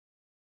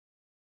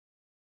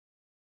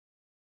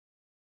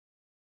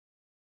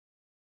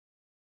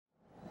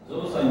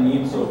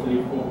NYMPHS of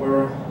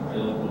leafhopper. I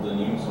don't put the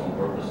NYMPHS on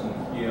purpose in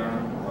here,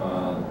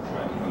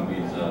 trying to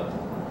convince that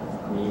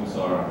NYMPHS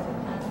are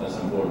as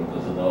important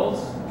as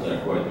adults.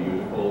 They're quite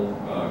beautiful,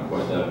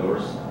 quite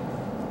diverse.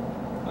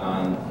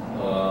 And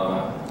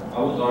I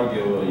would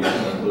argue you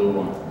can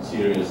do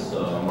serious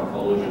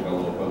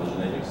morphological or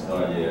phylogenetic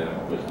study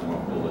with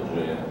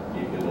morphology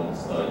if you don't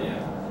study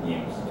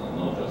NYMPHS,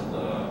 not just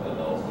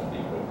adults of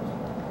leafhoppers.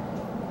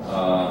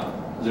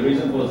 The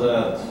reason for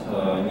that,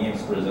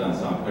 NYMPHS present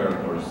some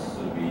characters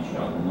which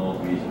are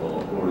not visible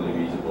or poorly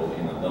visible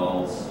in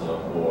adults,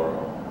 or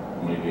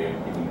maybe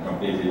even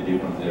completely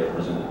differently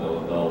represented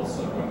adults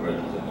compared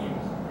to the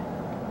NYMPHS.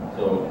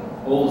 So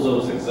all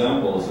those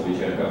examples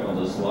which I have on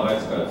the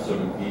slides have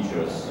certain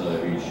features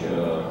which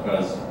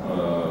has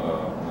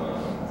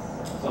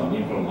some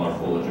nymphal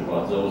morphology,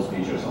 but those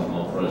features are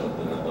not present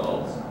in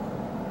adults.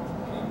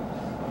 And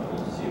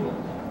we'll see what.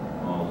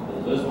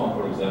 This one,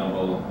 for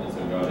example, it's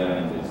a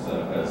guardian which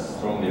has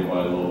strongly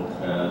bilobed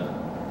head,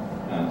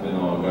 and we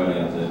know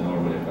guardians they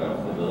normally have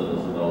the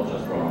adult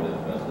just rounded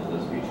head, so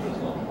this feature is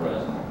not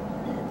present.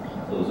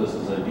 So this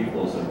is a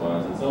default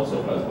surveillance. It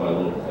also has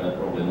bilobed head,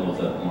 probably not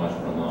that much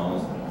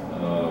pronounced,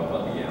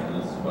 but again,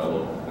 it's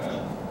bilobed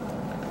head.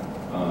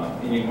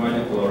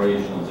 Enigmatic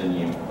coloration of the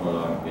nymph,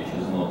 which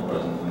is not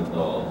present in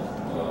adult.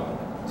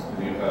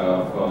 We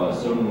have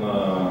certain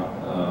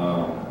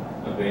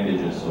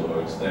appendages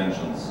or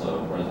extensions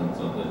present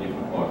on the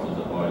different parts of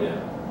the body,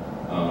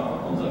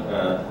 on the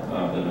head,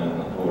 abdomen,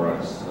 and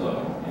thorax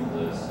in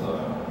this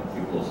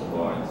pupils of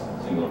lines,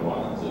 single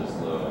one in this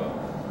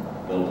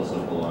delta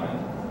circle line.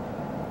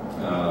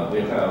 We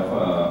have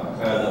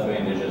head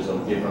appendages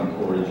of different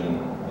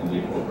origin in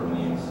leafhopper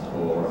nymphs,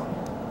 or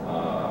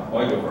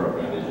pygopher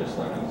appendages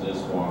like in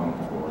this one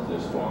or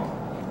this one.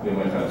 We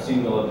may have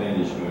single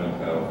appendage, we may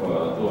have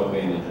two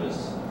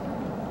appendages,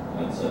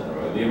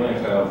 etc. We may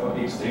have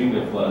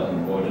extremely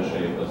flattened body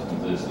shape as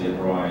in this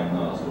leaderine,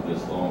 so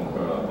this long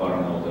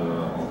pattern on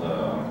the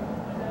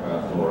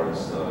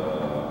thorax,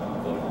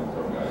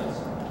 abdominal guides.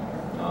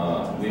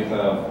 We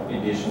have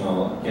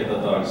additional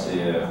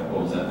catataxia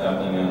of the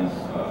abdomen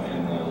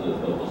in the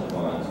delta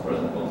lines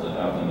present on the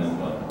abdomen,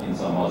 but in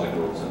some other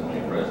groups it may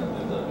be present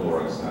in the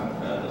thorax and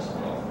head as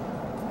well.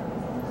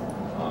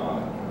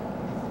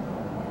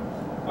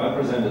 I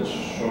presented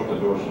shorter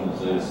version of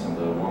this in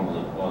one of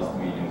the past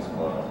meetings,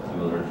 but I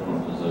will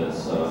return to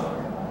this.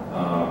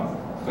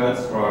 Head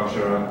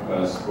structure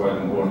has quite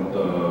important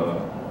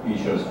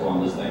features for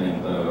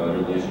understanding the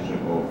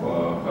relationship of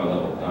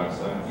high-level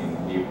taxa in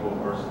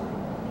leafhoppers.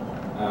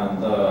 And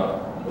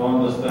to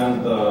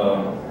understand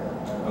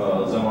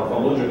the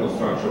morphological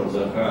structure of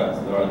the head,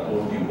 there are two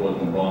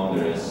important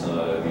boundaries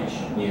which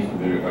need to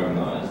be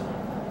recognized.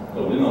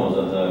 So we know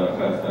that the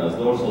head has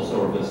dorsal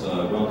surface,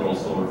 ventral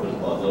surface,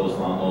 but those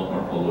are not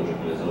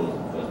morphologically, those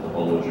are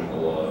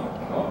topological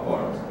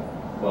parts.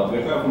 But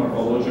we have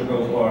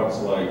morphological parts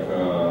like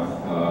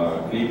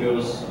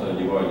clypeus,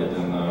 divided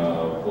in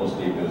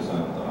postclypeus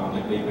and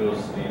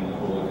anticlypeus in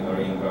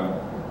Auchenorrhyncha.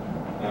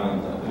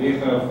 And we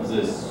have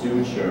this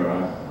suture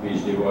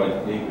which divides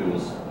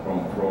clypeus from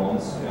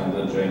fronts and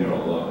in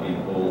general in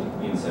all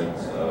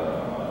insects.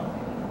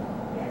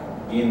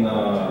 In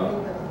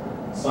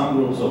some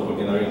groups of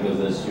Auchenorrhyncha,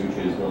 this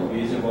suture is well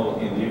visible.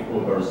 In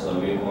leafhoppers,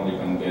 we only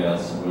can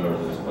guess where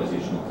this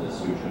position of the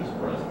suture is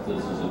present.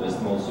 This is a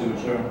distal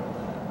suture.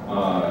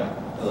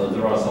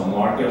 There are some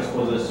markers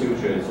for the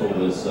suture. It's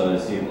always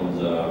seen on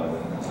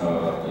the.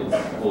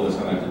 It's always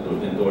connected to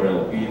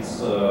tentorial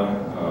pits,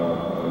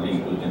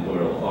 linked to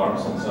tentorial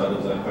arms on the side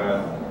of the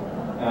head,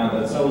 and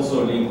it's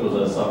also linked to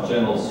the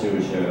subchannel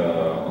suture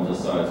on the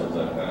sides of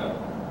the head.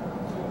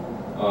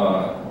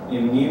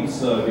 In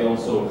NYMPHS, we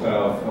also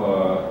have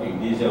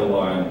ecdysial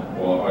line,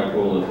 or I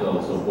call it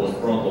also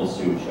postfrontal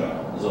suture,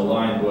 the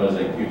line where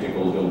the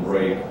cuticle will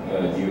break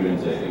during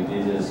the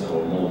ecdysis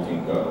or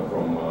molting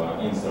from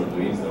instar to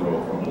instar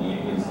or from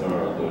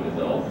instar to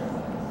adult.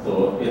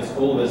 So it's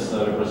always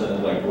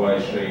represented like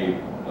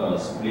Y-shaped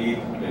split.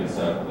 It's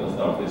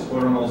start with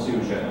coronal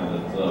suture and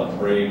it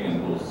break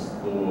into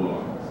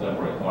two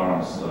separate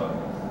arms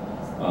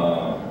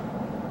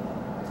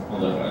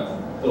on the head.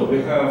 So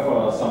we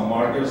have some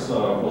markers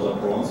for the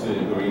fronts with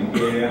green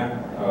area,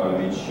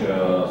 which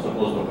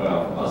supposed to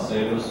have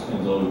acellus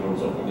in those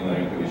groups of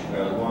Auchenorrhyncha which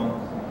has one.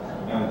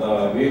 And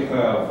we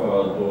have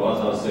two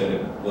other ocelli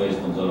placed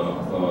on the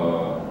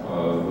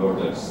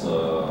vertex.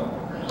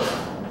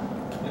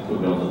 It could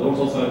be on the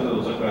dorsal side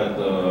of the head,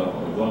 or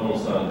ventral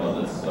side,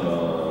 but it's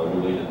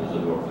related to the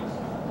vertex.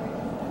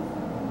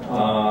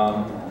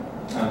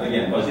 And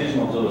again, position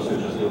of those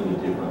sutures will be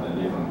different in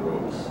different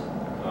groups.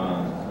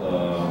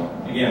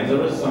 And again,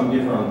 there is some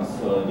difference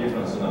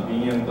in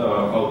opinion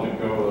how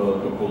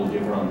to pull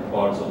different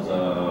parts of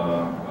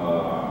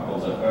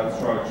the head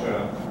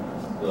structure.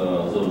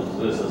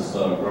 This is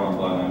ground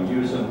line I'm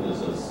using.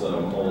 This is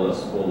more or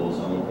less follows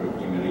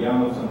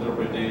Emilianov's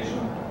interpretation,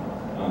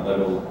 and I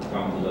will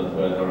come to that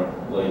better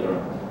later.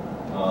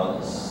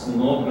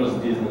 Snodgrass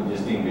didn't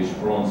distinguish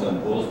fronts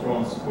and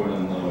post-fronts,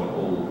 calling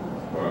all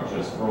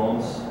structures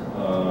fronts.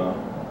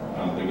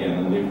 And again,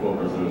 in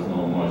leafhoppers there is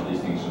no much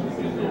distinction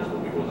between those two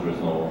because there is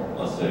no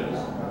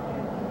ascellus.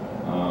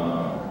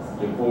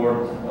 The chord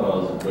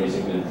is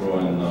basically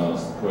drawing a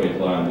straight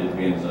line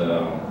between the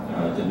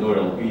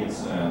tendoreal pits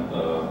and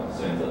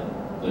saying that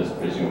there's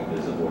presumably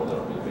the border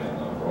between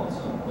fronts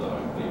and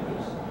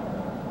clypeus.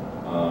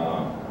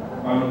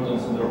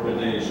 Hamilton's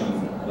interpretation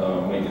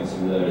making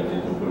similarity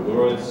to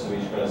pulguroids,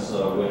 which has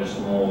very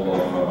small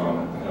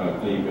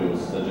clypeus,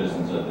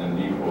 suggesting that in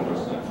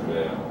leafhoppers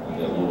actually in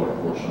the lower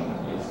portion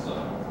is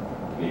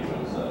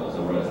clypeus,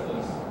 the rest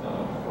is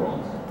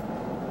fronts.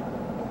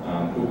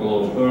 And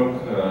Kukolov-Berg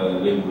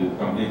lived with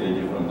completely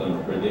different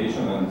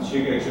interpretation, and she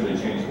actually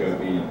changed her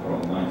opinion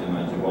from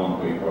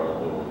 1991 paper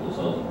to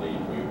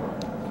 2008 paper.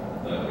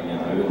 Again,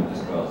 I will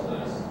discuss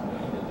this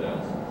in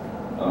details.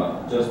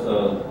 Just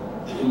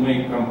to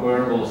make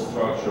comparable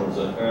structure of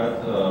the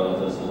head,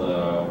 this is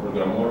a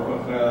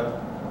Urbana-Champaign head.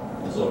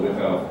 And so we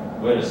have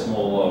very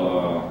small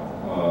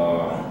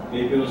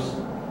clypeus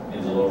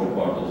in the lower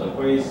part of the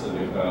face.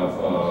 We have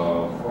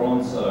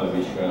fronts,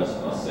 which has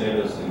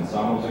ascellus in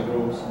some of the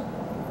groups.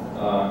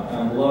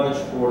 And large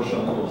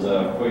portion of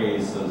the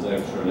face is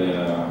actually,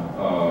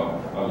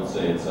 I would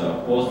say it's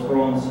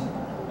post-fronts.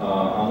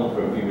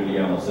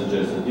 Anopher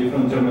suggests a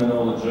different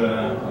terminology.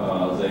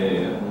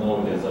 They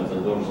notice that the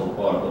dorsal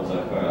part of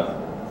the head,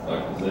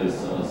 like this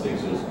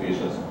sexual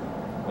species,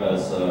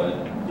 has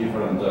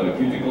different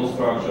cuticle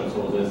structure,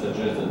 so they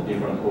suggest a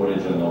different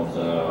origin of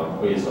the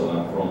basal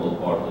and frontal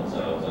part of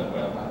the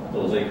head.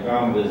 So they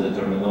come with the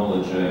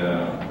terminology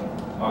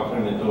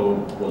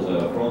acrometope for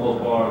the frontal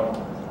part,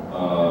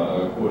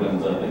 according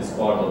that it's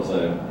part of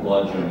the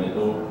larger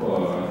metope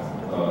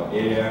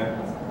area,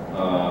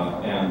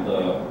 and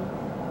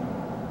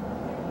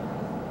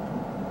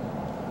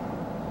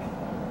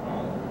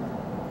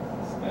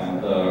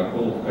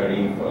called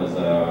Karim as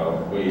a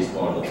base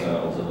part of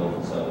the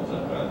dorsal side of the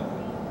head.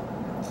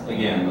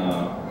 Again,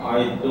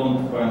 I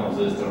don't fan of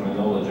this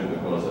terminology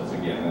because it's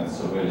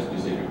very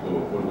specific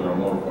to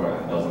Urbana-Champaign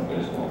and doesn't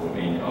correspond to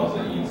any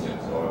other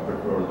insect, so I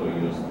prefer to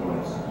use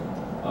terms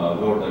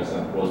vertex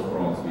and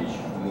post-fronts, which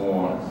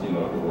more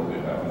similar to what we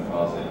have in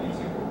other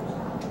insect groups.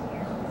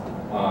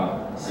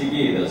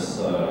 Cicadas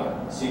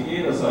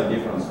are a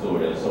different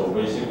story. So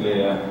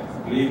basically,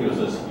 clypeus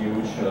is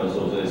huge,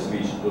 so they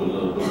switch to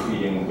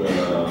feeding the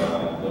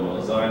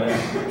xylem,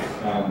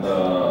 and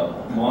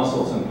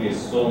muscles increase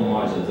so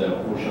much that they're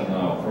pushing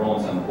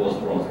fronts and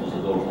post-fronts to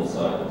the dorsal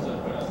side of the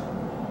head.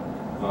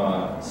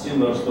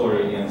 Similar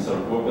story in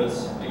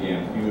sarcopods,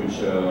 again, huge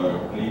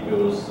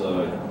clypeus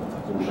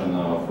pushing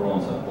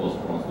fronts and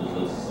post-fronts to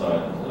the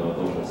side, the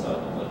dorsal side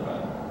of the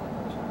head.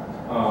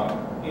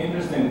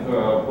 Interesting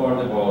part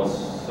about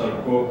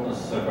sarcopods,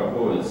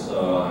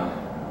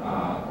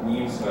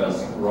 NYMPHS has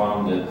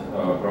rounded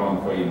ground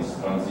veins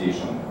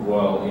transition,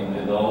 while in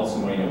adults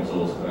many of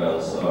those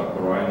has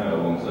carina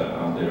along the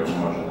anterior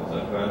margin of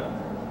the head.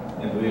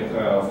 And we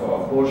have a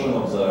portion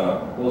of the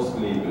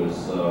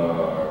post-clypeus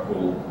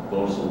called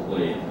dorsal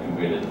plate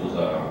embedded to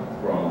the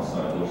ground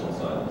side, dorsal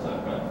side of the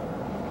head.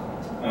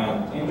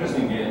 And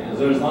interestingly,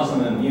 there is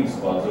nothing in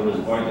NYMPHS, but there is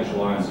whitish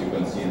lines you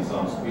can see in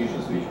some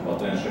species which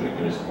potentially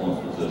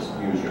corresponds to this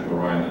future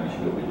carina which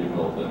will be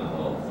developed in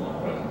adults,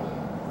 not present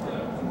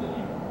in the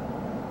NYMPH.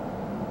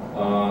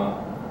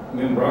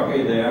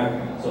 Membrachidae,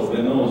 so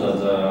we know that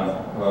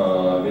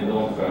we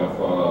don't have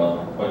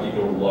a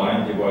particular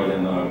line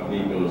dividing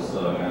clypeus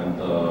and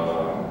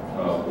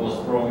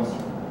post-fronts.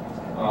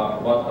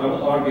 But I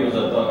would argue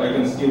that I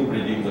can still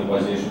predict the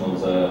position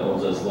of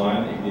this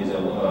line. It is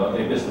an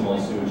epistemal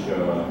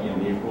suture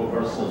in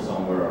leafhoppers, so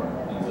somewhere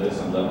in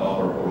the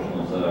upper portion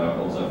of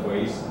the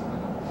face.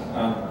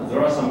 And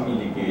there are some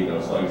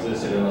indicators, like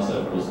this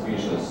Selenocephalus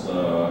species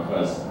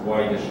has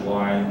whitish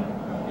line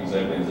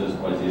exactly in this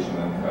position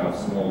and have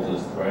small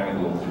this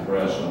triangle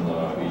depression,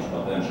 which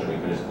potentially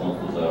corresponds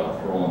to the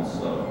fronts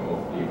of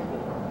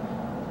leafhopper.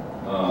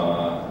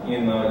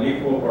 In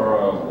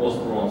leafhopper,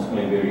 post-fronts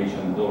may be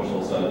reaching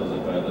dorsal side of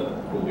the head that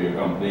could be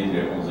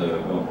completely on the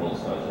ventral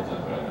side of the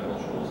head. I will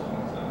show some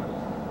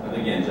examples. And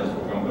again, just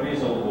for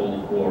comparison,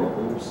 all four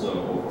groups of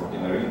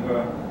Auchenorrhyncha,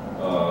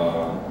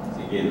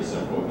 Cicadas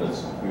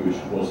huge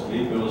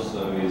post-clypeus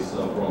with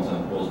fronts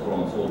and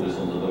post-fronts always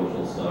on the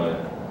dorsal side,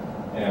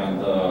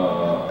 and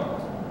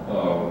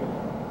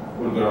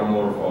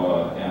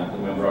Urbana-Champaign and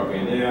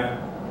Membrachidae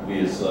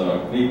with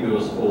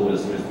clypeus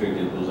always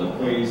restricted to the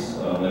face,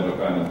 never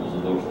coming to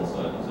the dorsal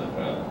side of the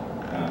head.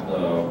 And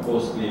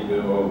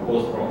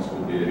post-fronts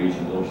could be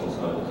reaching dorsal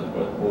side of the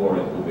head, or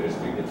it could be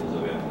restricted to the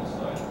ventral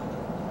side.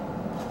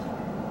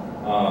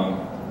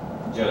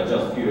 Just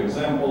a few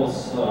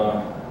examples.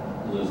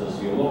 This is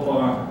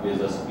Ulopa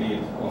with a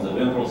split on the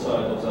ventral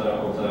side of the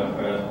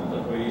head, on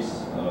the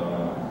face.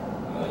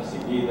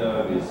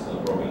 Cicada with a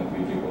broken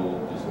cuticle,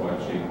 this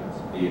white-shaped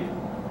split,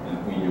 and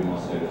medium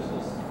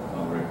osseous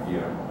somewhere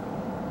here.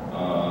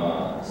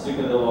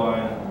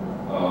 CICADELLIDAE,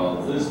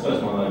 this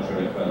specimen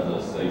actually has a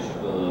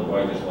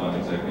whitish line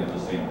exactly in the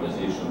same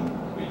position,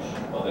 which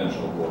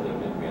potential border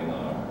between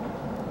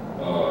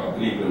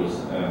clypeus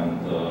and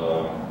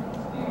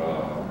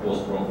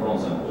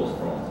post-fronts and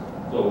post-fronts.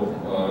 So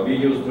we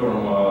use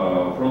term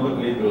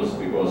frontoclypeus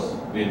because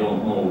we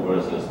don't know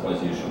where this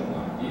position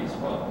is,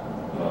 but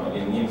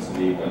in NYMPHS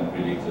we can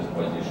predict this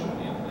position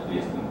at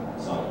least in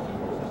some of the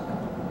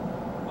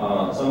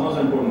groups. Some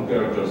other important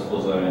characters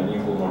for the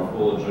nymphal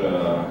morphology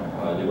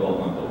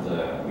development of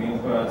the wing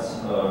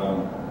pads.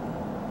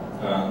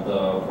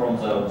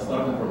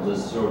 Starting from the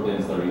third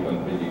instar, you can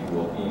predict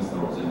what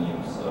instar of the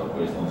nymphs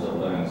based on the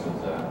length of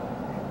the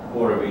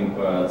core wing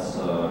pads,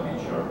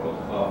 which are about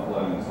half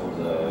length of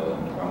the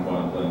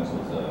combined length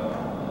of the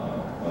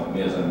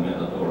meso and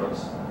metathorax,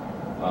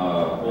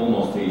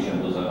 almost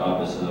reaching to the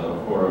apices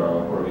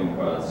for wing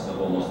pads,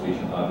 almost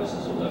reaching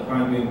apices of the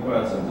hind wing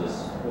pads in the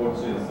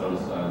fourth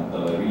instars, and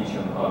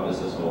reaching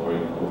apices or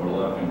even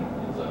overlapping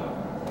in the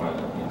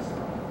final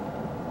instar.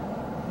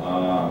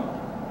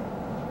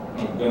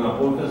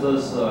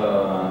 Ganapophysis,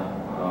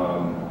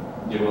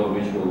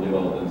 which will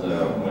develop in the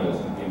males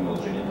and female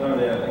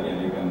genitalia. Again,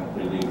 you can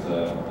predict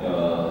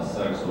the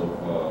sex of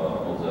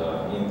the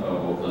nymph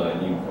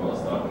starting from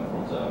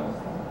the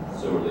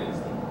third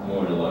instant,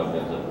 more likely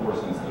at the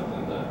fourth instant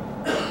and the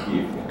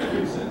fifth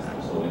instant.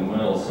 So in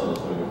males, so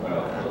you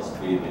have a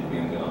split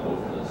between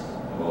ganapophysis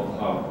about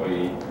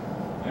halfway,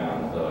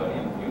 and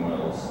in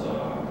females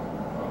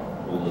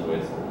all the way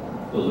through.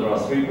 So there are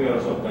three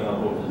pairs of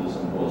ganapophysis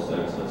in both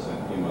sexes. In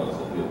females,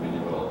 it will be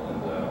developed in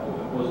the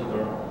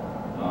ovipositor,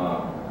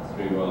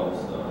 three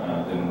valves,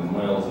 and in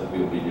males, it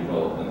will be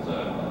developed in the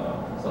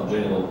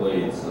subgenital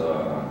plates,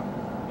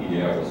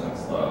 Idiagus and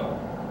style.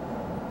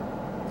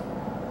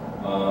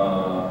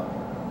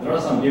 There are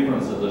some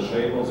differences in the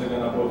shape of the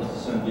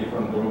ganapophysis in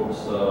different groups,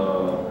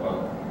 but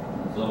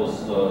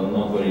those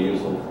not very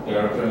useful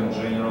character in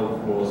general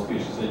for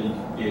species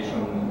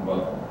identification,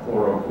 but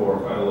for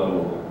high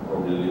level,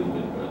 probably a little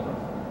bit better.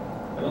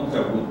 I don't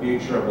have a good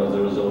picture, but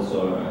there is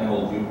also an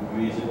anal tube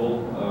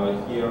visible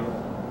here.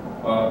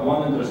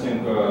 One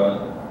interesting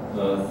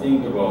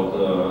thing about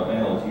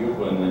anal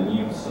tube and the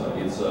nymphs,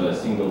 it's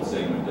single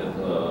segmented.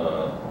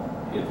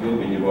 It will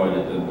be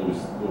divided into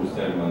two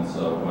segments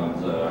when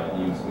the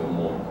nymphs will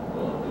move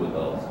to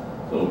adults.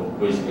 So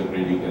basically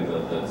predicting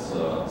that that's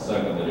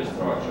secondary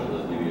structure,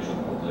 the division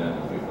of the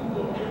anal tube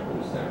into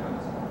two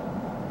segments.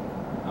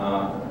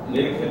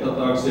 Leg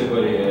heterotaxia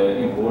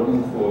very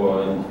important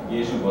for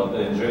identification, but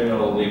in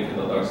general, leg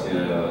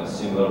heterotaxia is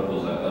similar to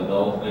the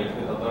adult leg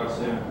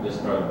heterotaxia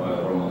described by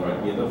Roman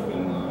Rakitov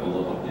in a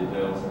lot of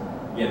details.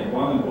 Yet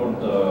one important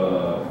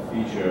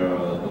feature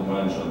to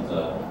mention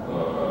that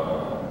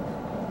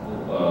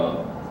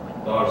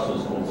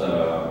tarsus of the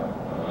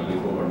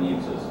leafhopper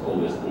nymphs is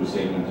always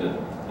two-segmented,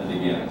 and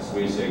again,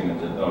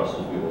 three-segmented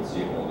tarsus we will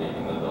see only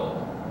in adult.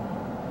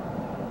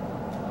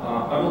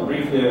 I will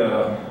briefly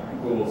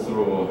go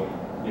through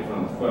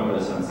different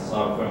families and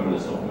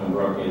subfamilies of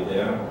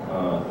Membrachidae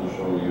to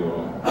show you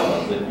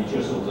the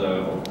features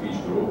of each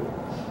group.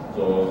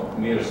 So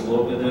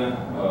Mearslopidae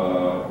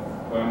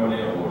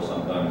family, or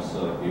sometimes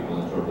people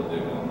interpret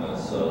it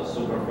as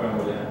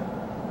superfamily,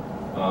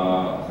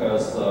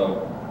 has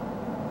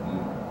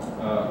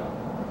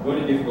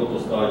very difficult to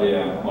study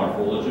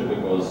morphology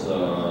because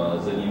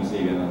the nymphs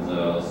live in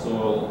the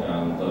soil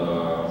and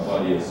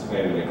body is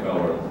heavily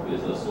covered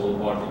with the soil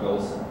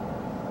particles.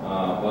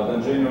 But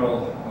in general,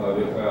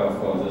 we have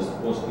this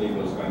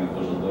post-clypeus kind of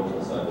to the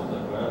dorsal side of the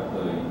head.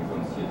 You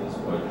can see this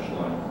whitish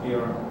line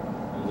here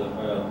in the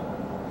head.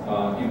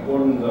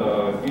 Important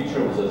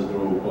feature of this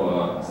group,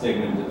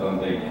 segmented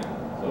antennae.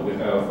 So we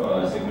have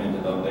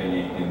segmented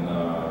antennae in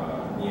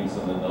nymphs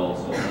and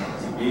adults of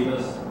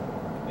cicadas,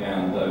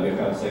 and we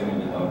have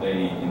segmented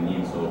antennae in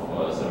nymphs of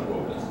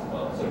Cercopids.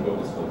 But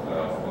Cercopids will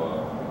have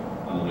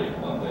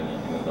unrelated antennae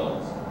in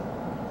adults.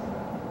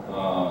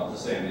 The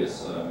same is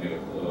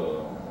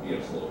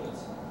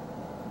Mearslopids.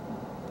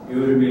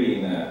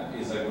 Urbana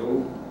is a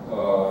group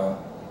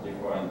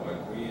defined by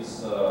Chris,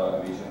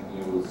 which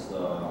includes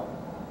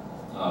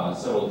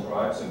several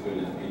tribes,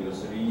 including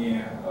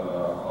Auchenorrhyncha,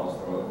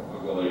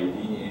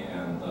 Auchenorrhyncha,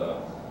 and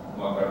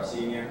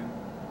Macropsine.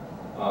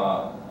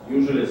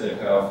 Usually they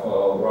have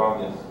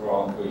rounded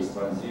round face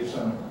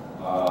transition,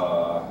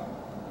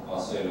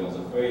 assail on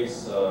the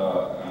face,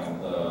 and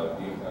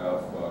we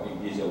have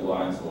ecdysial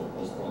lines of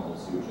postfrontal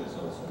sutures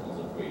also on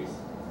the face.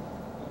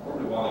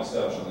 Probably one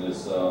exception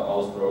is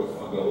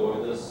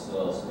Auchenorrhyncha, a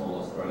small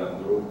Australian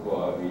group,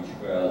 which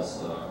has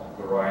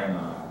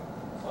carina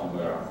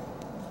somewhere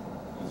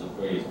in the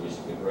face,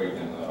 basically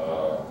breaking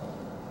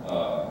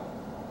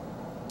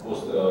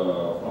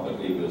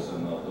post-frontoclypeus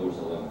and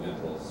dorsal and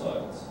ventral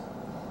sides.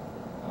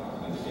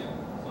 And again,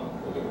 some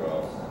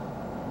photographs.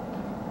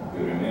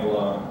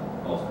 Urimela,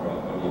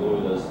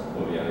 Auchenorrhyncha, so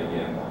yeah,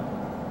 again,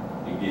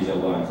 ecdysial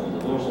lines on the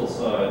dorsal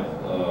side,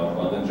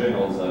 but in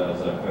general, the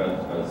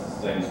head has the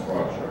same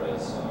structure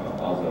as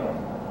other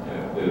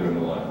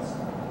urimelites.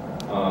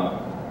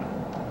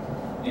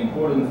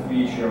 Important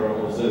feature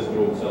of this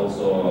group is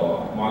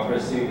also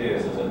macrocyte,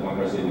 as I said,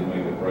 macrocyte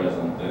may be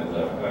present in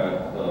the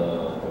head,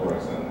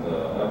 thorax, and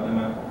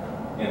abdomen.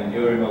 And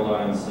again, urine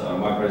lines,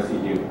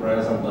 microcytic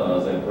present,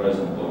 they're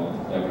present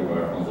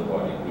everywhere on the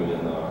body,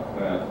 including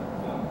head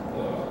and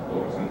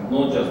torso. And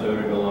not just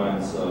urine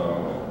lines,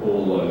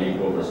 all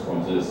leafhoppers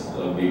from this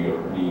bigger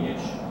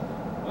lineage,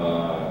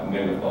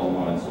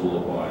 megapalmines,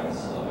 ulopines,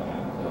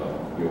 and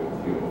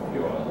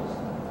few others.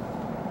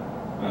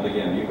 And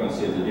again, you can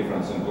see the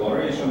difference in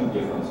coloration,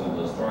 difference in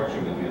the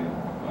structure between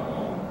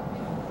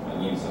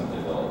nymphs and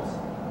adults.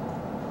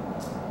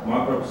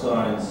 Macro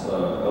signs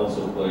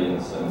also play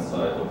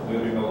inside of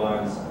urine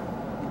lines.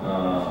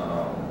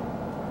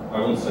 I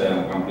wouldn't say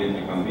I'm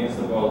completely convinced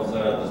about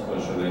that,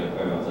 especially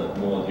having that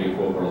more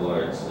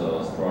leafhopper-like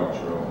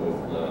structure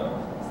of the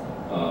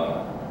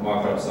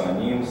macropsine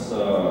nymphs,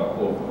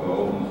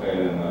 often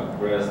having a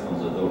crest on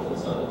the dorsal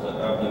side of the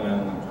abdomen,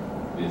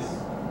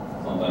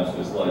 sometimes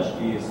with large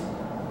teeth.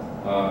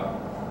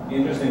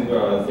 Interesting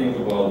thing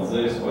about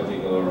this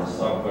particular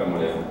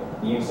subfamily,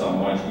 nymphs are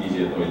much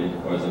easier to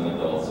identify than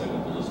adults,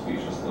 even to the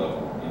species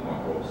level in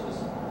macropsis.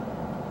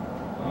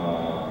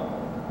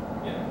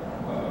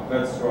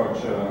 Head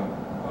structure,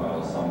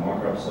 some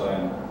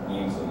macropsine,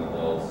 nymphs and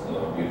adults,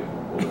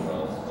 beautiful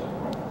photographs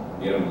from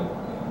German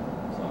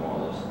and some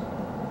others.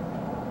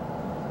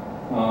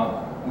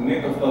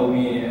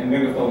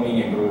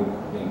 Megaphthalmia group,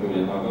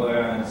 including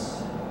Agalians,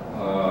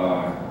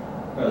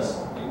 has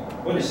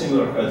very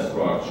similar head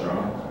structure.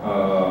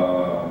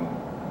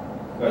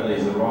 Head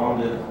is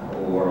rounded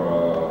or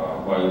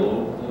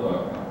bilobed,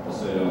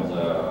 posterior on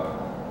the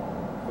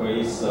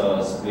face,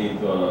 split,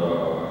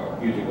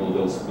 cuticle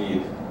will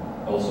split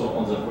also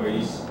on the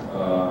face.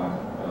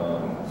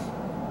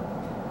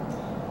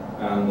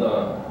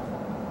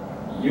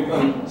 You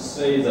can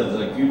say that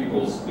the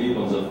cuticle split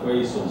on the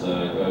face of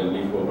the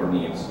leafhopper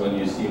nymphs when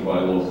you see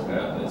bilobed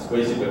head. It's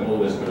basically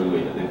always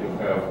correlated. If you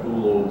have two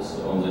lobes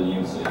on the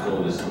nymphs, it's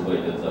always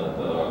related that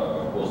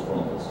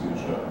postfrontal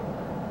suture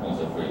on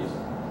the face.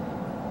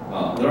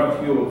 There are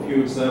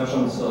few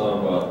exceptions,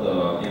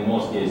 but in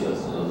most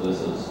cases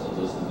this is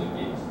the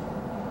case.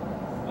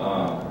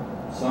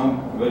 Some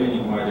very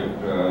enigmatic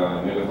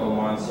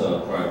megaphalmines,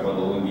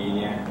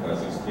 Tripodolongini,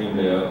 has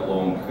extremely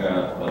long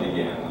head, but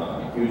again,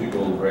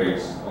 cuticle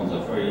breaks on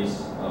the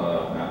face,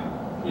 and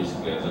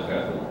basically the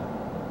head will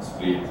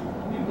split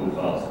in two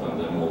halves when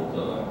they move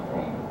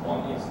from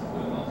one insect to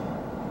another.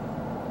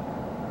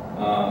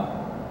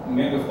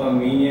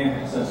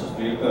 Megaphthalmini, sensu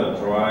stricta,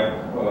 tribe,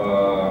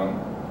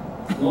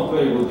 not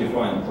very well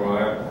defined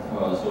tribe,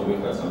 so we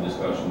had some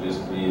discussion this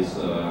piece,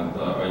 and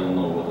I don't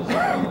know what is the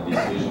final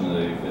decision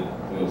if it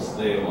will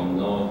stay or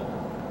not.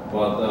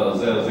 But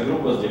the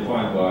group was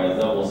defined by a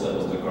double set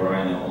of the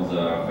carina on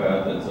the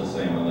head. It's the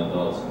same in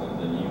adults and in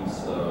the nymphs,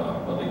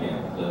 but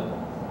again, the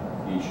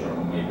feature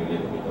may be a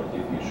little bit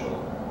artificial.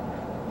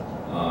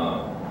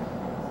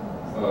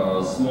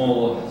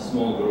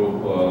 Small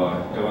group,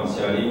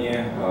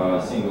 Evansialine,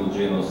 single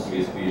genus,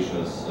 3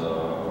 species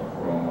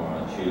from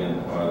Chilean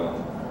island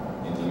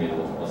in the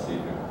middle of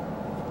Pacific.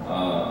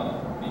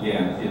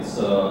 Again, it's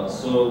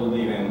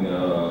soil-living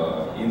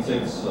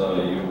insects.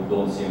 You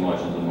don't see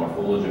much in the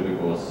morphology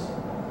because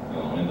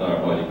entire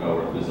body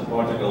covered with the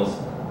particles,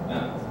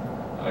 and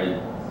I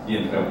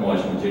didn't have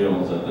much material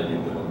that I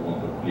didn't even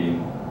want to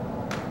clean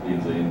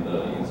the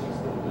insects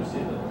to see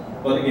that.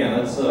 But again,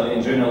 it's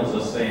in general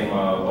the same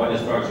body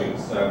structure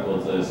except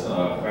with this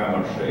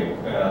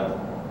hammer-shaped head.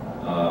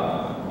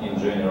 In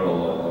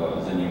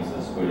general, the nymphs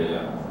is very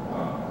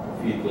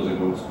fit to the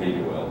groups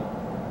pretty well.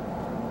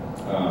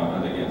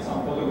 And again,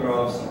 some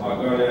photographs,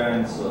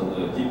 Agalians,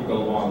 the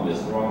typical one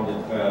with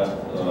rounded head,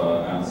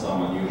 and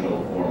some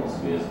unusual forms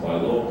with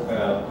bilobed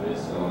head,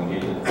 with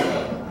elongated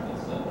head,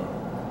 etc.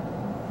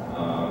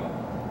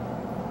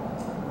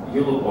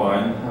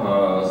 Ulopine,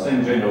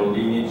 same general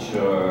lineage,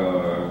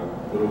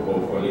 group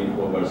of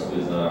leafhoppers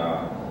with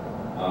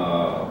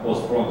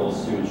postfrontal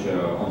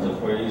suture on the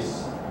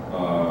face,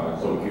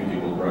 so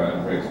cuticle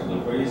breaks on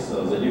the face.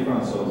 The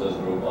difference of this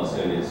group are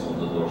series on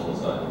the dorsal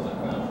side of the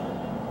head.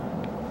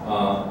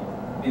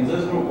 In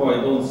this group,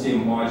 I don't see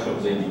much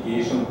of the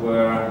indication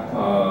where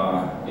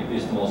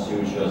epistemal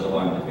suture is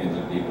aligned between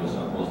the clippus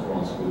and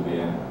postfronts could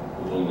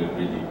only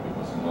predict,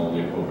 because in all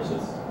leafhoppers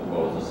it's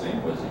about the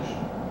same position.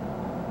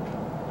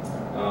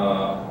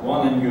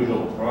 One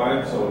unusual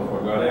tribe, so for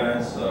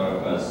Galians,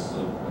 has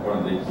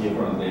apparently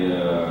differently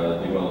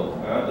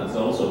developed head. It's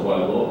also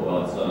bilobed,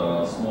 but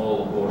a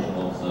small portion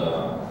of the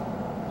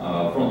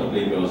frontal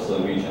clippus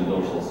reaching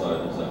dorsal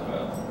side of the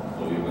head.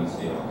 So you can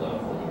see on the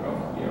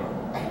photograph here.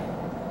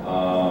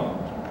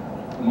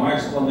 My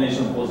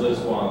explanation for this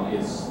one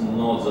is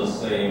not the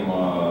same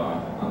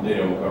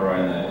anterior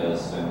carina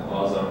as in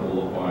other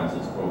ulopines.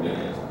 It's probably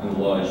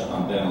enlarged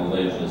antennal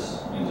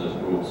ledges in these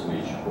groups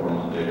which form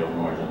anterior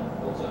margin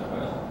of the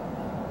head.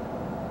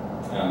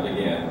 And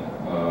again,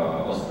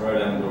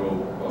 Australian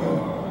group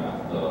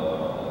and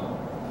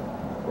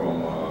from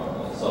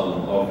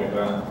Southern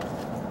Africa,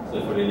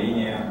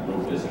 Cephalinia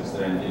group is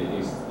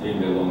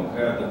extremely long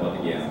head, but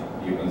again,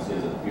 you can see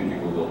that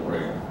cuticle will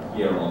break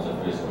here on the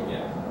face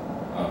again.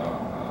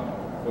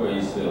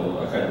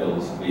 Head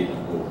will split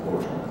into a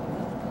portion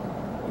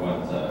when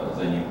the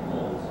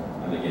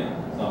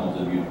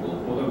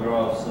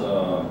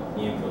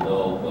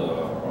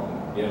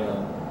here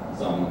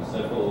some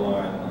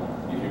line.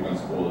 If you can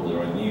spot there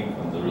are nymph,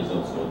 and there is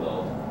also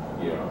adult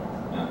here,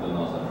 and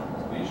another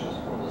species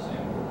for the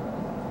same group.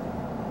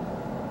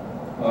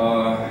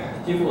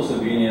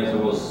 Tiflosabinia, there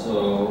was a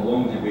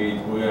long debate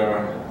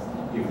where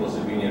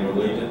Tiflosabinia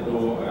related to,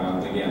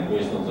 and again,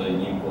 based on the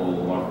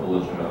nymphal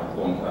morphology a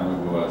long time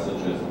ago, I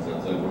suggested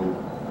that the group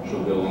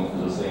should belong to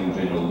the same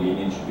general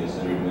lineage with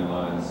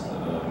lines,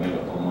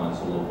 megatalmines,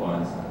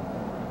 ulopines.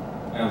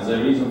 And the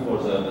reason for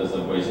that is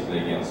basically,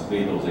 again,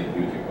 split of the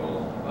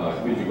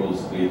cuticle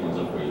split on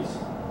the face.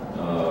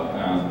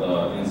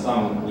 In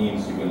some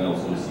nymphs, you can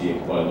also see a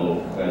quite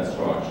low head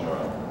structure,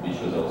 which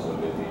is also a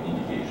good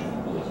indication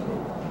for this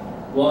group.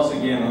 Plus,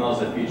 again,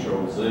 another feature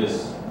of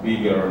this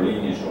bigger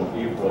lineage of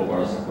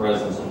leafhoppers,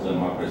 presence of the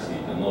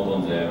macrocyte, not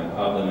on the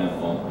abdomen,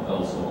 but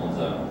also on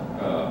the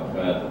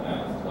head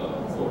and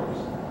thorax.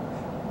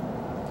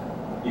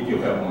 If you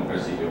have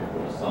macrocyte, of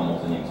course, some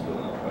of the nymphs will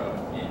not have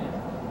any.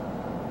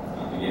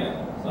 And again,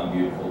 some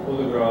beautiful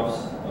photographs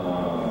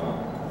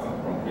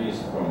from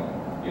Greece, from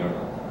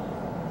Ireland.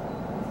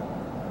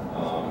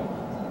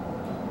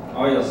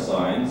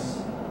 IACPH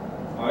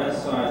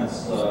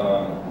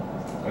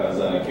has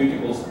a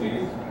cuticle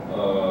split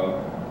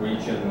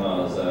reaching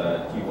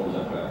the tip of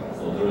the head.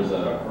 So there is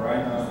a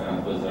carina,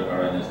 and with the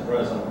carina is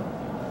present,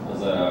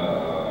 the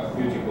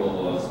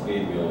cuticle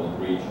split will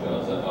reach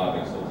the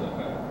apex of the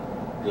head.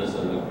 This is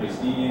the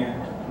Prairie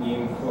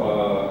nymph.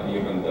 You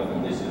can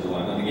definitely see the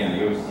line. And again,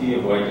 you see a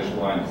whitish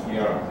line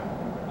here,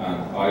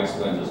 and I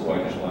explained this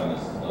whitish line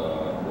is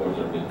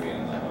border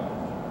between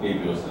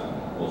Labius and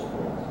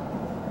Postpros.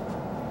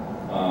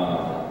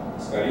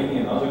 Scarini,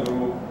 another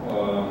group,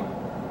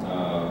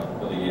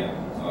 but again,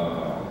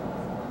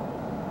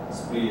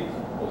 split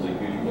of the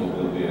cuticle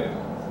will be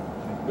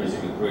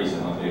basically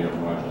tracing anterior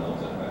margin of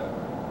the head.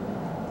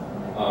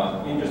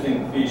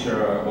 Interesting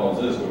feature about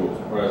this group,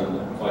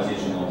 present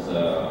position of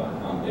the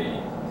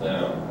antennae.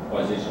 Their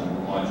position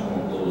much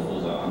more close to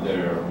the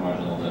anterior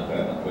margin of the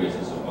head, and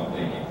bases of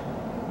antennae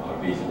are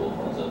visible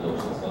from the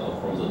dorsal side.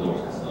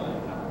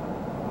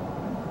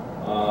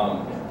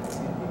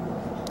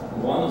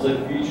 One of the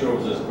features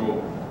of this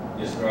group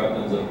described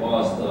in the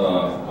past,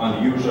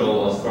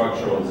 unusual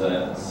structure of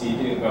the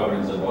city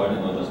covering the body,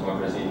 not just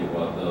macrocyte,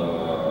 but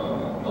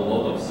a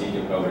lot of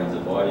city covering the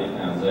body,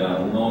 and they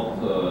are not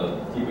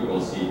typical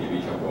city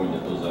which are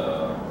pointed to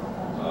the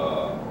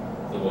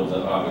towards the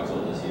apex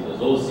of the city.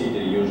 Those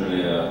cities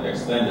usually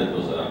extended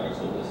to the apex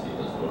of the city,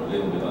 so a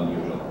little bit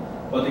unusual.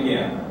 But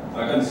again,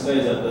 I can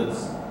say that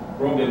it's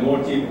probably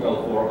more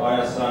typical for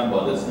IACPH,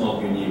 but it's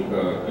not unique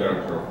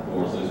character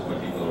for this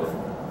particular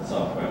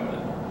subfamily.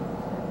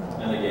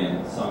 And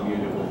again, some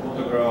beautiful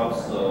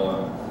photographs.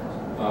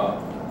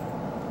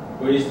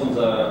 Based on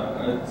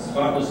the, it's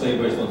hard to say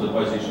based on the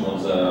position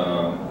of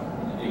the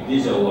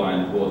ecdysial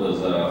line what is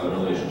the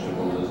relationship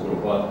of this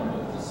group, but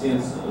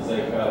since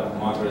they have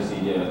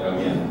macrocyte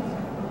again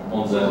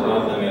on the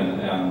abdomen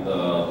and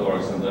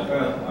thorax and the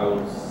head, I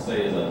would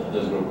say that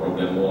this group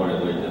probably more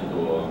related to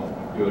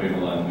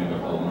Urbana and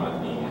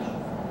megatalmine lineage.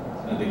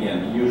 And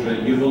again,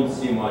 usually you don't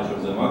see much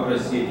of the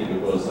macrocyte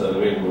because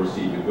regular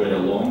cyte is very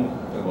long,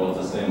 about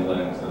the same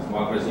length as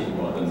macrocyte,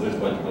 but in this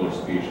particular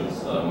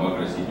species,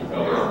 macrocyte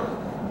cover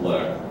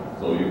black.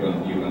 So you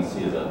can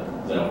see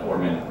that they are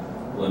forming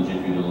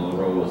longitudinal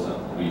rows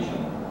and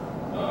reaching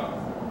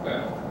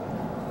back.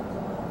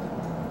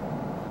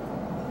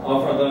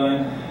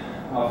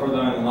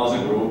 Aphrodine, another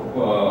group,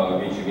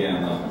 which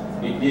again,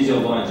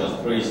 ecdysial line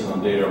just tracing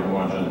anterior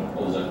margin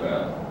of the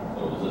head.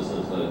 So this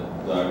is the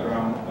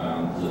diagram,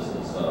 and this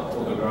is a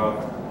photograph.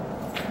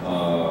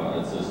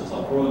 This is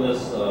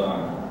Aphrodis,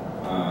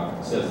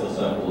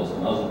 Cestocephalus,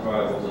 another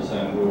tribe of the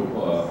same group.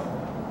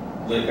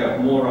 They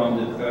have more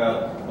rounded head,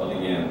 but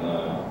again,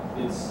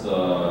 it's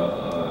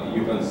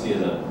you can see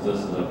that this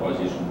is a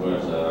position where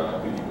the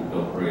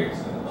cuticle breaks.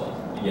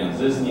 Again,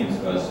 this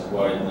nymph has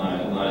quite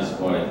nice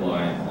white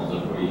line on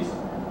the face,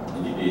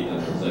 indicating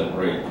the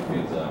break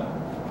between the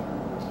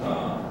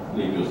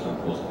Labius and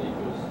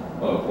Postpros.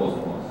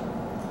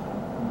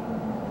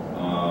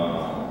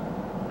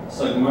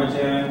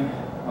 Sagmatian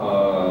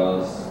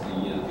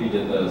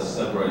treated as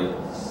separate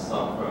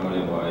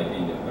subfamily by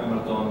India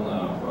Hamilton,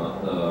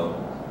 but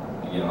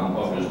again,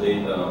 unpublished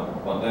data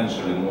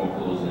potentially more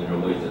closely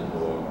related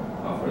to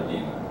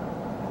Aphrodite.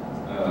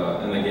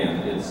 And again,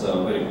 it's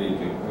a very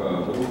prolific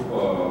group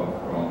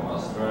from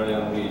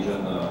Australian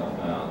region,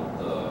 and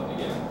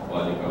again,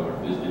 body covered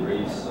with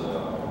debris,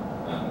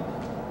 and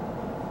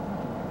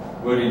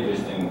very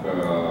interesting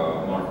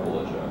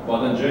morphology.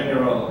 But in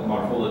general,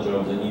 morphology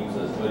of the nymphs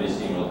is very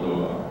similar to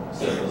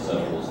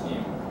Cestocephalus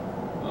nymph.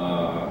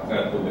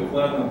 Head could be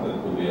flattened,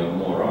 it could be a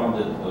more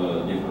rounded,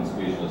 different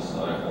species.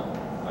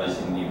 I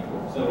see nymph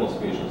of several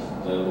species,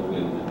 they look a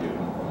little bit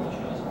different from each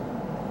other.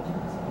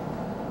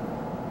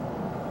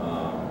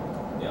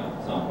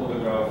 Some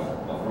photograph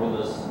of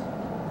Rhodes.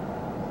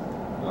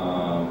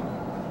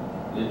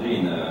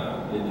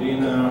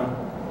 Lidrina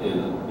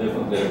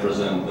definitely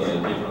represent a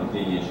different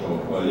lineage of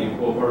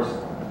leafhoppers.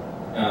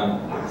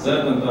 And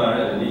that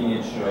entire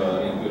lineage,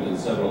 including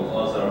several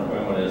other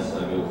families,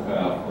 will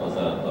have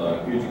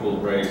that cuticle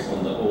breaks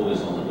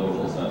always on the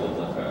dorsal side of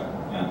the head.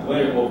 And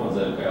very often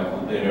they have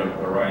anterior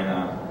carina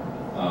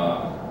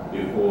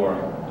before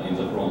in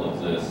the front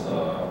of this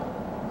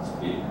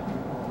split.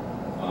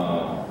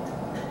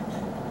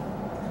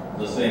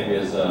 The same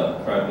with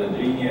tribe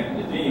Dmitry.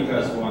 Dmitry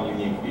has one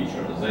unique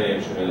feature. They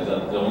actually are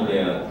the only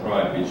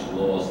tribe which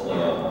lost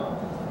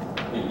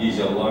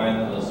epithelial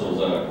line, so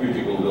the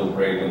cuticle will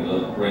break in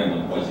the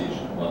random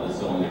position, but it's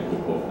the only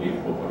group of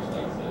leafhoppers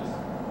like this.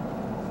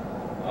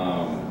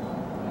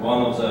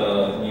 One of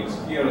the nymphs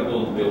here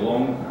don't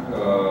belong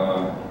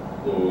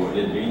to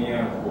Dmitry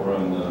for a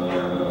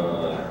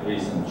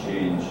recent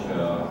change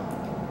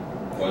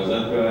by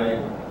that guy.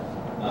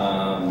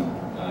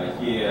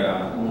 He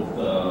moved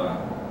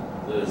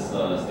this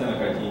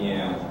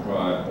Stenocardinia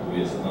tribe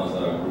with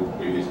another group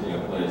previously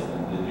placed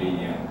in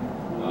Dmitry.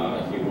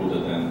 He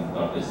rooted in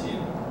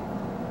Tartessina.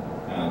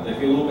 And if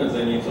you look at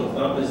the nymphs of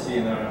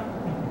Tartessina,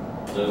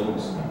 that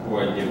looks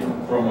quite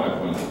different from my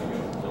point of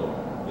view. So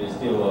we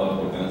still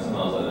looking at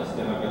another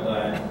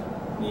Stenocardinia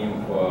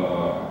nymph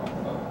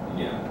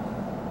again.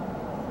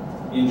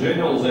 In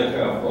general, they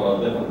have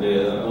definitely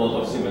a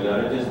lot of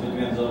similarities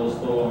between those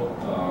two,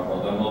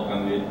 but I'm not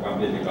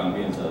completely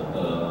convinced that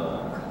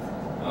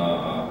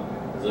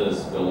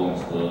this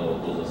belongs to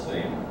the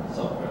same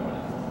subfamily.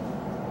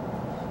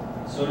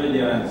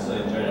 Solidians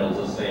in general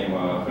the same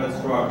head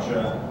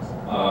structure,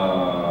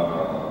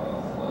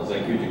 the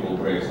cuticle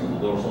breaks on the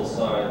dorsal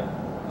side.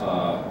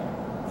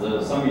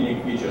 Some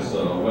unique features,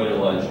 very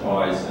large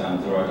eyes,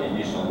 and there are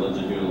additional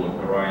longitudinal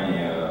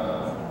carinae,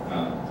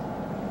 and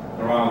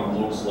crown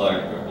looks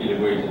like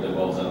elevated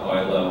above the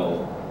eye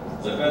level.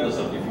 The head is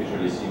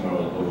artificially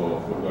similar to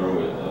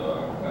Fulgaroid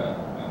head,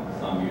 and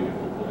some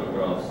beautiful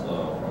photographs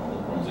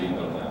from the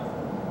internet.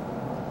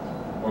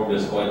 Probably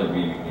spider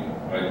mimicking,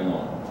 I don't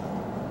know.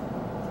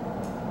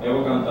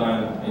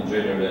 Evocanthine in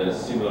general is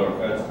similar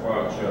head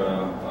structure,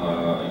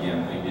 again,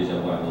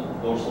 epithelial line on the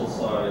dorsal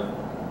side.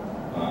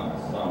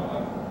 Some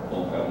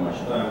don't have much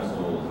time, so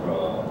there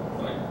are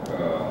like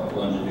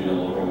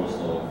longitudinal rows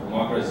of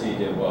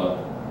macrocytia, but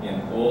in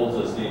all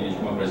this lineage,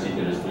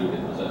 macrocytia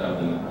restricted to the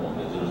abdomen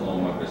only. There is no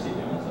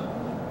macrocytia on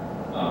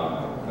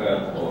the head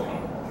or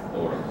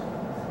thorax.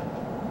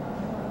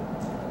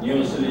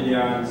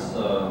 Neosolidians,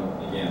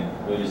 again,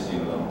 very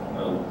similar.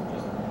 I'll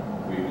just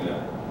quickly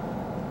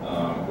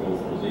go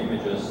through the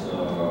images,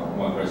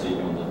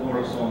 macrocytia on the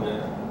thorax only.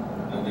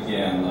 And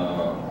again,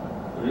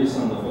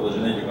 recent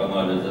phylogenetic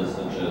analysis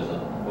suggests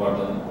that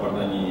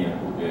Partaninia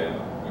could be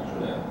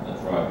actually a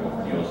tribe of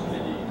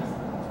Neosolidae.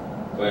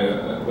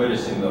 Very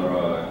similar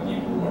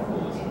nymphal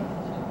morphology.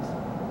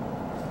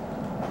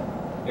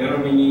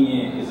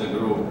 Eromenini is a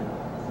group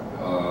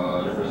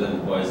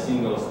represented by a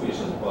single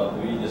species, but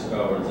we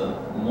discovered that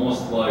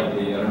most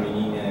likely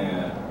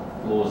Eromenini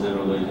closely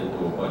related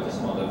to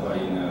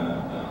Patysmatocarina,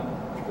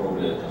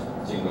 probably just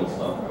single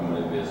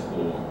subfamily with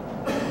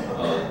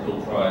two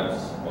tribes,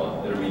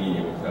 but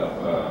Eromenini would have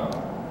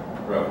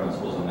preference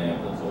for the name,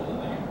 that's all the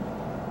name.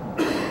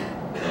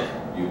 Just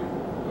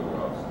beautiful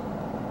photographs.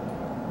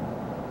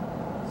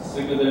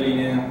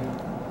 CICADELLIDAE,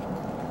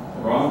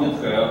 rounded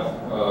head,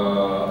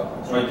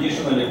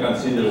 traditionally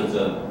considered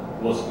that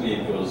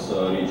Postclepios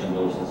region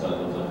dorsal side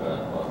of the head,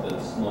 but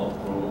it's not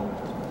true.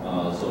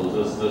 So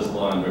this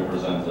line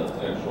represents the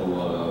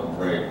actual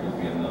break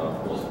between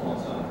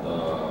postfronts and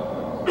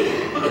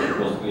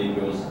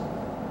Postclepios,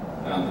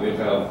 and we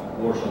have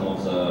portion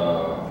of the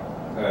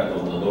head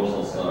on the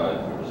dorsal side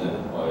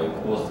represented by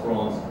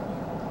postfronts,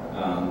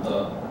 and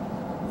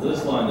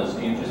this line is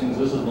interesting.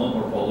 This is not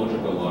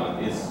morphological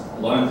line. This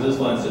line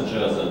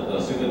suggests that the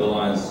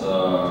CICADELLIDEs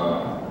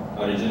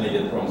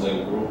originated from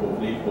the group of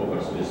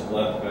leafhoppers with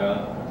flat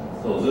head.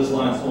 So these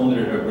lines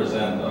only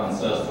represent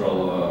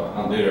ancestral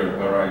anterior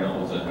carina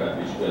of the head,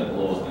 which get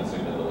lost in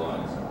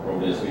CICADELLIDEs,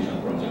 probably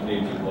switching from the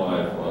cryptic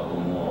life to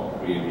more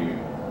free viewing.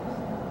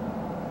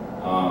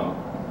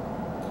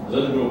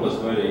 This group is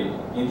very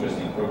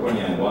interesting.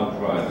 Prairie one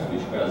tribe,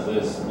 which has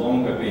this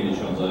long appendage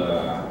on the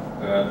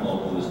head,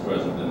 not always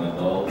present in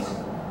adults,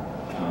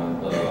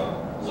 and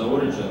the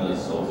origin of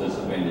this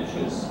appendage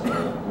is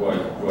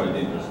quite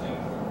interesting.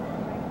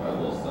 I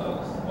lost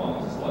one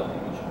of the slide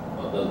image,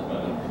 but doesn't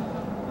matter.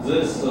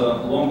 This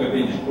long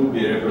appendage could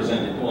be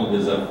represented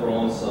only the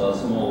fronts,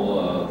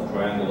 small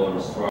triangular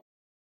structure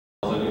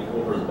of the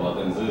leafhoppers, but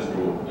in this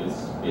group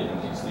it's getting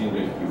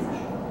extremely huge.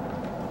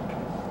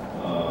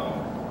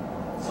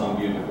 Some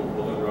beautiful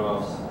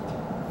photographs.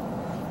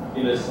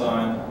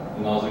 Ilesign,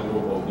 another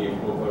group of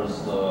leafhoppers,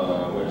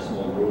 very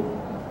small group,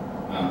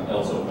 and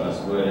also has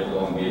very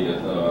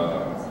elongated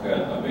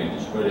head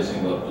appendage, very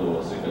similar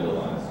to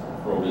CICADELLIDEs,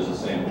 probably the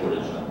same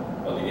origin.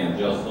 But again,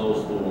 just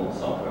those two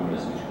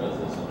subfamilies which has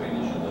this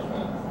appendage in their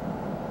head.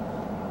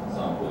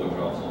 Some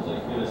photographs of the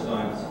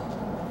Ilesigns.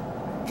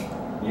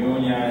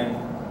 Neonine,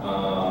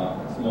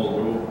 small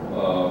group,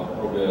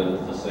 probably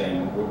the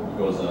same group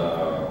because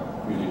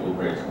cuticle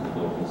breaks on the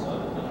dorsal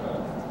side of the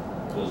head.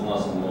 There's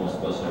nothing more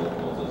special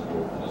about this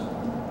group, just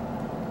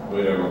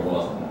very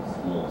robust and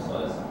small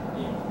size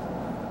NIMPH.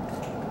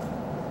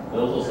 The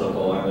dorsal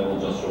circle line, I will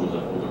just show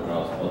the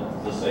photographs,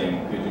 but the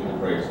same critical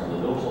breaks on the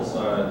dorsal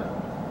side.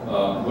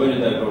 Very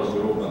diverse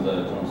group in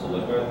the terms of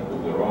the head. It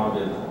could be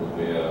rounded, it could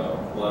be a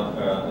flat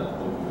head, it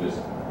could be with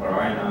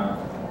carina.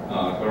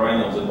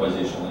 Carina of the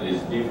position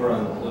is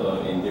different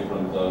in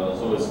different,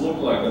 so it's looked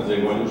like in the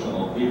evolution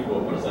of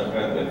leafhoppers, the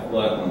head get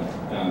flattened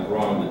and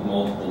rounded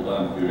multiple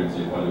times during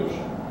the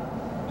evolution.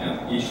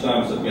 And each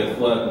time it gets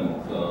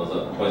flattened,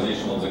 the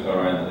position of the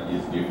carina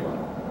is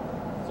different.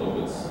 So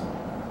it's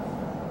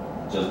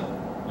just,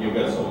 you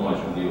get so much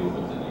when you look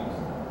at the names.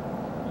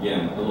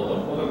 Again, a lot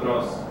of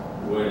photographs,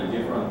 very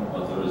different,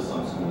 but there is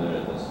some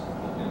similarities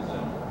between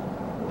them,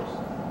 of course.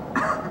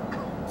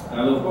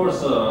 And of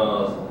course,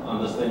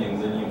 understanding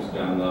the names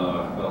can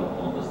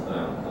help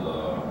understand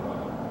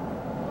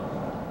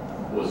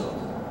wisdom.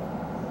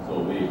 So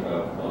we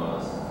have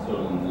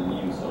certain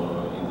names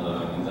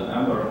in the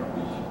number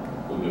which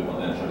could be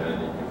potentially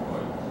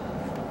identified.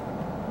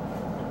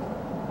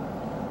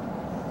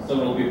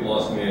 Several people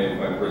ask me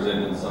if I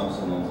presented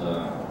something on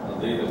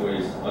the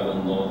database. I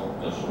will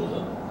not, just show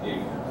that if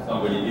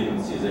somebody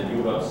didn't see the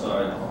new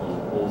website, so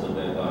all the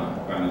data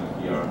coming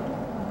here.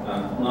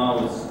 And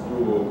now it's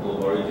through a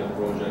collaborative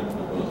project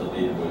because the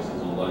database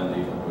is online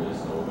database,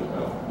 so we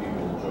have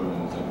people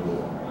joining the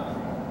group. And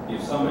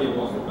if somebody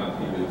wants to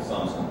contribute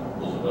something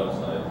to the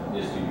website,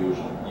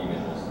 distribution,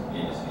 images,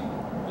 anything,